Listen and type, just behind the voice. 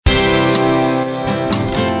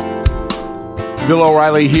Bill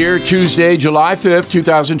O'Reilly here, Tuesday, July 5th,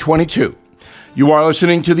 2022. You are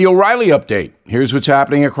listening to the O'Reilly Update. Here's what's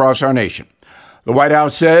happening across our nation. The White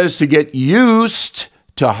House says to get used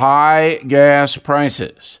to high gas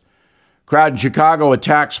prices. Crowd in Chicago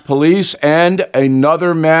attacks police and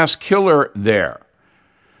another mass killer there.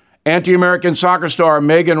 Anti-American soccer star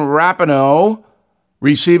Megan Rapinoe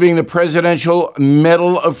receiving the Presidential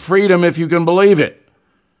Medal of Freedom, if you can believe it.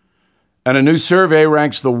 And a new survey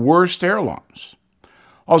ranks the worst airlines.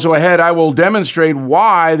 Also ahead, I will demonstrate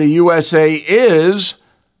why the USA is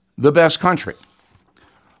the best country.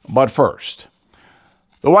 But first,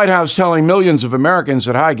 the White House telling millions of Americans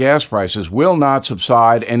that high gas prices will not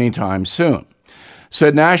subside anytime soon.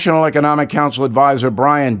 Said National Economic Council advisor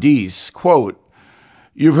Brian Deese, quote,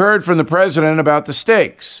 "You've heard from the president about the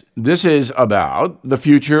stakes. This is about the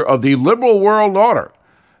future of the liberal world order,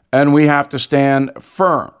 and we have to stand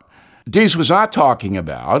firm." Deese was not talking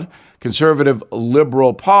about conservative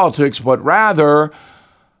liberal politics, but rather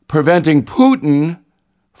preventing Putin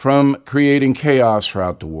from creating chaos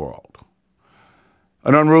throughout the world.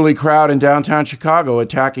 An unruly crowd in downtown Chicago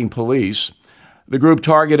attacking police. The group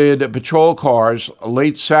targeted patrol cars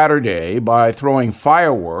late Saturday by throwing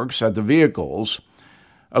fireworks at the vehicles.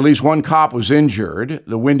 At least one cop was injured.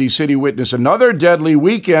 The Windy City witnessed another deadly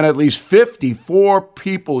weekend. At least 54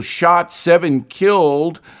 people shot, 7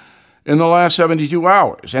 killed in the last 72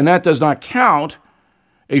 hours. And that does not count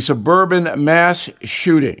a suburban mass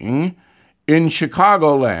shooting in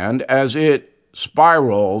Chicagoland as it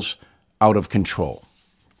spirals out of control.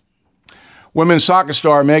 Women's soccer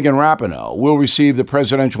star Megan Rapinoe will receive the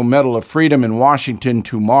Presidential Medal of Freedom in Washington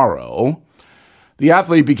tomorrow. The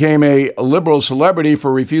athlete became a liberal celebrity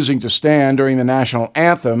for refusing to stand during the national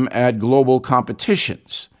anthem at global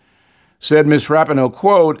competitions. Said Ms. Rapinoe,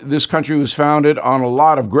 quote, "This country was founded on a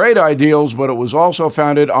lot of great ideals, but it was also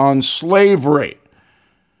founded on slavery."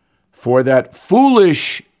 For that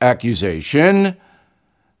foolish accusation,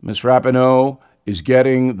 Ms. Rapinoe is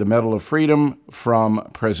getting the Medal of Freedom from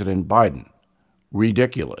President Biden.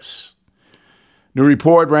 Ridiculous. New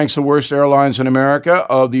report ranks the worst airlines in America.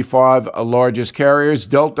 Of the 5 largest carriers,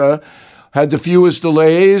 Delta had the fewest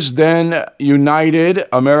delays, then United,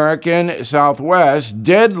 American, Southwest.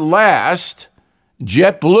 Dead last,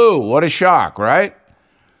 JetBlue. What a shock, right?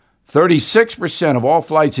 36% of all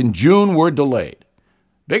flights in June were delayed.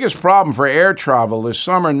 Biggest problem for air travel this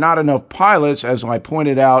summer, not enough pilots, as I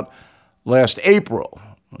pointed out last April.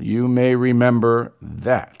 You may remember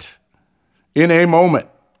that. In a moment,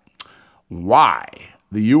 why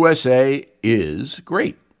the USA is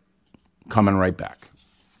great. Coming right back.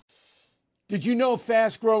 Did you know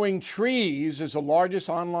Fast Growing Trees is the largest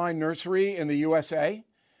online nursery in the USA?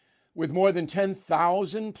 With more than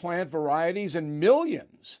 10,000 plant varieties and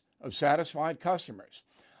millions of satisfied customers.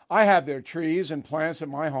 I have their trees and plants at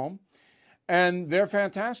my home, and they're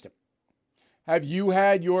fantastic. Have you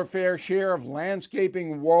had your fair share of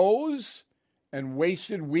landscaping woes and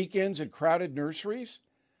wasted weekends at crowded nurseries?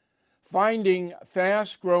 Finding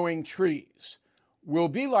Fast Growing Trees will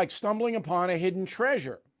be like stumbling upon a hidden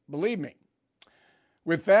treasure, believe me.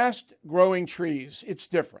 With Fast Growing Trees, it's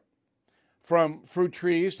different. From fruit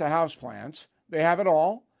trees to houseplants, they have it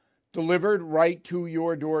all delivered right to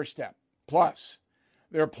your doorstep. Plus,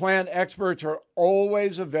 their plant experts are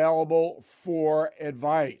always available for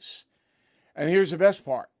advice. And here's the best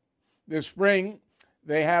part. This spring,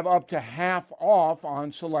 they have up to half off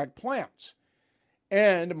on select plants.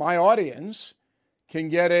 And my audience can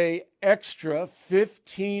get an extra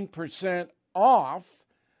 15% off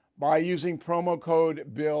by using promo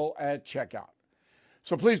code BILL at checkout.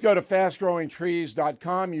 So please go to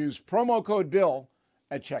fastgrowingtrees.com, use promo code BILL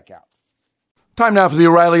at checkout. Time now for the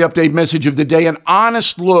O'Reilly Update message of the day, an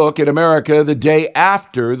honest look at America the day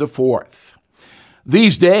after the 4th.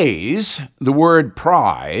 These days, the word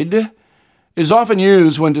pride is often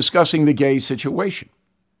used when discussing the gay situation.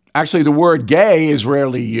 Actually, the word gay is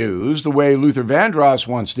rarely used the way Luther Vandross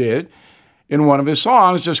once did in one of his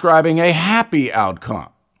songs describing a happy outcome.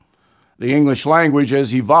 The English language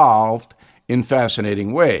has evolved in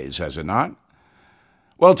fascinating ways, has it not?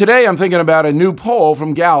 Well, today I'm thinking about a new poll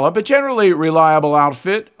from Gallup, a generally reliable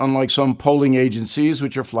outfit, unlike some polling agencies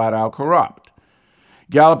which are flat out corrupt.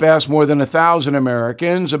 Gallup asked more than 1,000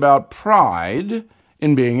 Americans about pride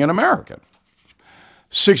in being an American.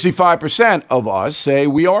 65% of us say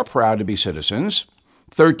we are proud to be citizens.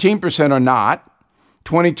 13% are not.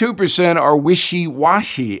 22% are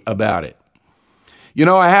wishy-washy about it. You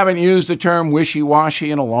know, I haven't used the term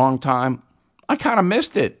wishy-washy in a long time. I kind of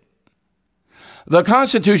missed it. The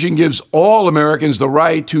Constitution gives all Americans the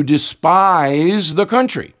right to despise the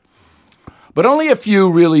country, but only a few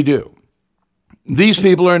really do. These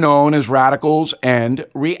people are known as radicals and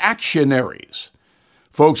reactionaries,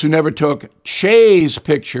 folks who never took Che's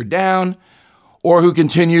picture down or who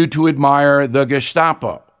continue to admire the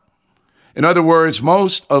Gestapo. In other words,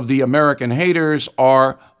 most of the American haters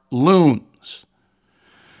are loons.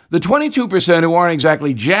 The 22% who aren't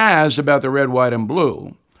exactly jazzed about the red, white, and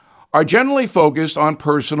blue are generally focused on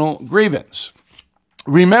personal grievance.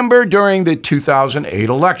 Remember during the 2008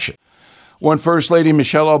 election, when First Lady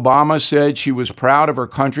Michelle Obama said she was proud of her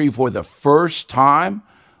country for the first time?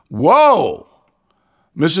 Whoa!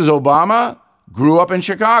 Mrs. Obama grew up in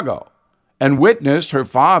Chicago and witnessed her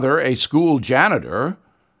father, a school janitor,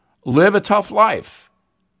 live a tough life,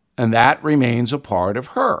 and that remains a part of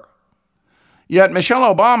her. Yet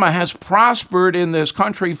Michelle Obama has prospered in this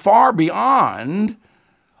country far beyond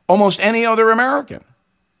almost any other American.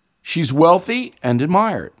 She's wealthy and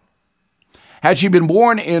admired. Had she been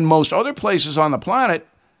born in most other places on the planet,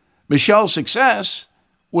 Michelle's success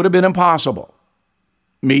would have been impossible.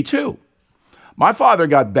 Me too. My father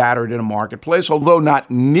got battered in a marketplace, although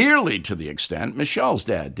not nearly to the extent Michelle's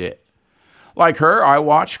dad did. Like her, I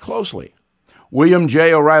watched closely. William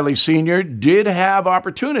J. O'Reilly Sr. did have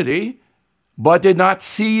opportunity, but did not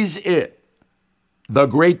seize it. The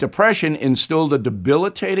Great Depression instilled a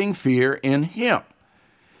debilitating fear in him.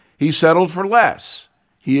 He settled for less.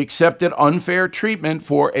 He accepted unfair treatment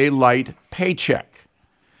for a light paycheck.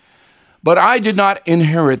 But I did not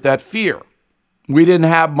inherit that fear. We didn't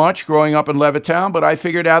have much growing up in Levittown, but I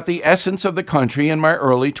figured out the essence of the country in my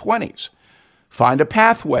early 20s. Find a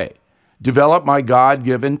pathway, develop my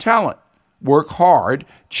God-given talent, work hard,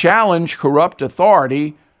 challenge corrupt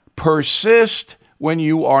authority, persist when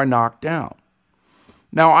you are knocked down.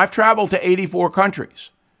 Now, I've traveled to 84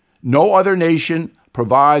 countries. No other nation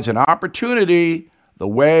provides an opportunity the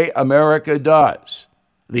way America does.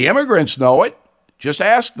 The immigrants know it. Just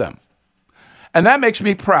ask them. And that makes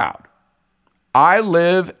me proud. I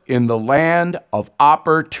live in the land of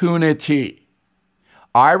opportunity.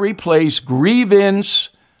 I replace grievance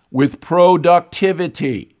with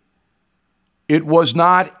productivity. It was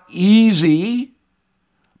not easy,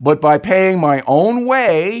 but by paying my own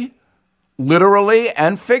way, literally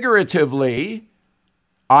and figuratively,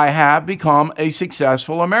 I have become a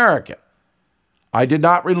successful American. I did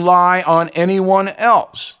not rely on anyone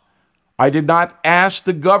else. I did not ask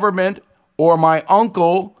the government or my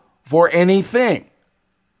uncle for anything.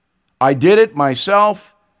 I did it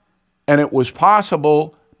myself, and it was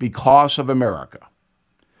possible because of America.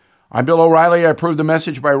 I'm Bill O'Reilly. I approve the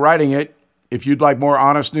message by writing it. If you'd like more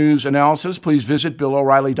honest news analysis, please visit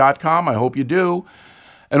BillO'Reilly.com. I hope you do.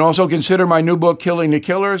 And also consider my new book, Killing the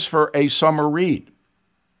Killers, for a summer read.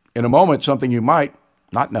 In a moment, something you might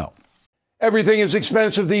not know. Everything is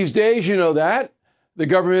expensive these days, you know that. The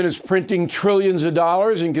government is printing trillions of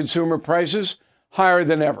dollars and consumer prices higher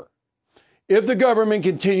than ever. If the government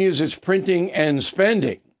continues its printing and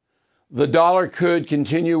spending, the dollar could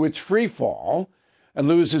continue its free fall and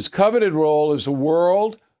lose its coveted role as the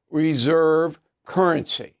world reserve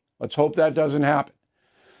currency. Let's hope that doesn't happen.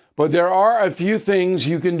 But there are a few things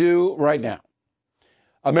you can do right now.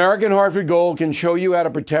 American Hartford Gold can show you how to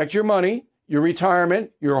protect your money, your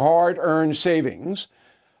retirement, your hard-earned savings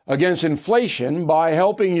against inflation by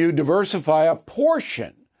helping you diversify a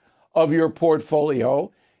portion of your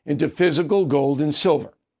portfolio into physical gold and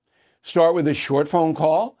silver. Start with a short phone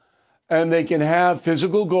call, and they can have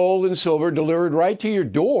physical gold and silver delivered right to your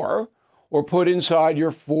door or put inside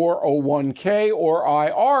your 401k or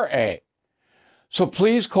IRA. So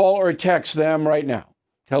please call or text them right now.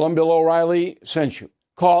 Tell them Bill O'Reilly sent you.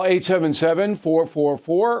 Call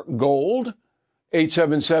 877-444-GOLD,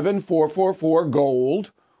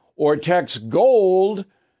 877-444-GOLD, or text GOLD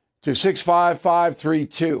to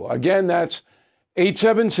 65532. Again, that's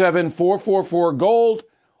 877-444-GOLD,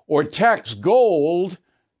 or text GOLD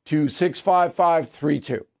to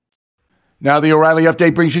 65532. Now, the O'Reilly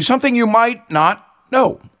Update brings you something you might not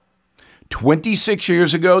know. 26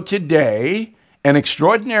 years ago today, an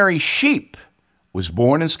extraordinary sheep was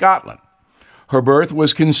born in Scotland. Her birth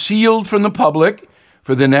was concealed from the public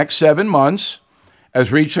for the next 7 months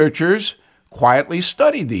as researchers quietly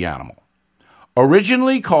studied the animal.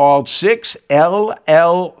 Originally called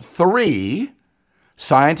 6LL3,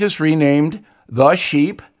 scientists renamed the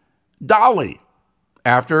sheep Dolly,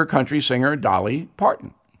 after country singer Dolly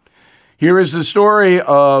Parton. Here is the story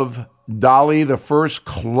of Dolly, the first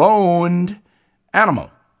cloned animal.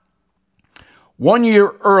 1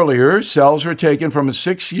 year earlier, cells were taken from a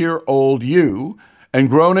 6-year-old ewe and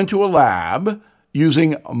grown into a lab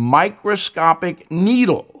using microscopic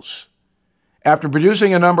needles. After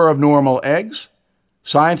producing a number of normal eggs,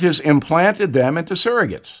 scientists implanted them into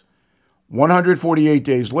surrogates. 148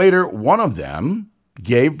 days later, one of them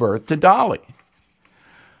gave birth to Dolly.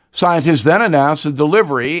 Scientists then announced the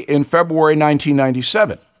delivery in February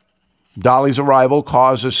 1997. Dolly's arrival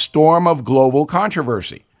caused a storm of global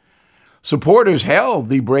controversy. Supporters hailed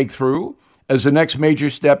the breakthrough as the next major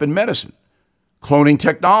step in medicine. Cloning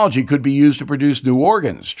technology could be used to produce new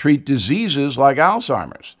organs, treat diseases like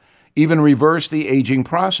Alzheimer's, even reverse the aging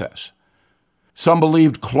process. Some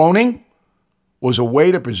believed cloning was a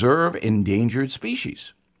way to preserve endangered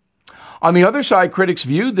species. On the other side, critics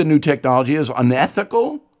viewed the new technology as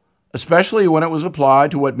unethical, especially when it was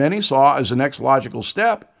applied to what many saw as the next logical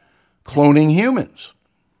step, cloning humans.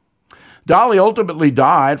 Dolly ultimately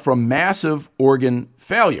died from massive organ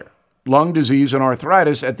failure, lung disease, and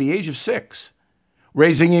arthritis at the age of 6,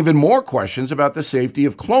 raising even more questions about the safety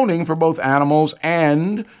of cloning for both animals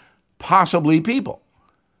and possibly people.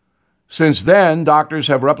 Since then, doctors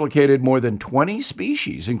have replicated more than 20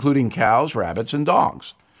 species, including cows, rabbits, and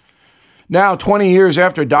dogs. Now, 20 years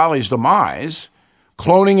after Dolly's demise,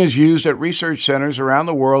 cloning is used at research centers around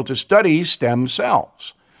the world to study stem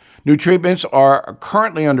cells. New treatments are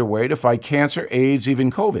currently underway to fight cancer, AIDS,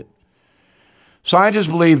 even COVID. Scientists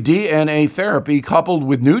believe DNA therapy coupled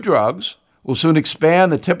with new drugs will soon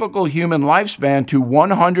expand the typical human lifespan to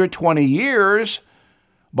 120 years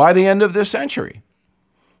by the end of this century.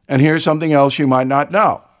 And here's something else you might not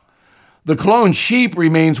know. The cloned sheep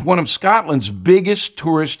remains one of Scotland's biggest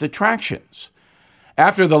tourist attractions.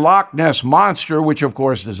 After the Loch Ness Monster, which of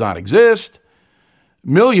course does not exist,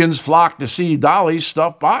 millions flock to see Dolly's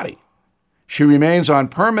stuffed body. She remains on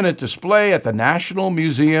permanent display at the National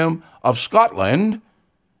Museum of Scotland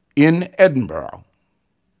in Edinburgh.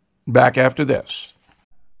 Back after this.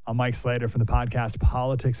 I'm Mike Slater from the podcast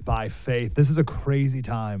Politics by Faith. This is a crazy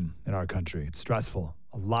time in our country. It's stressful,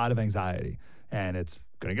 a lot of anxiety, and it's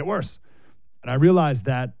going to get worse. And I realized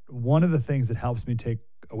that one of the things that helps me take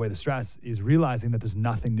away the stress is realizing that there's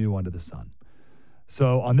nothing new under the sun.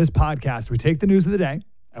 So on this podcast, we take the news of the day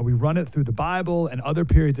and we run it through the Bible and other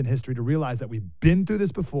periods in history to realize that we've been through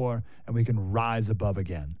this before and we can rise above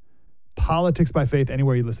again. Politics by Faith,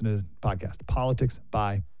 anywhere you listen to the podcast. Politics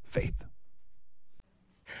by Faith.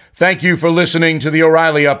 Thank you for listening to the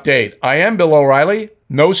O'Reilly Update. I am Bill O'Reilly.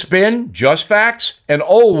 No spin, just facts, and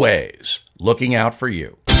always looking out for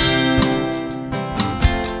you.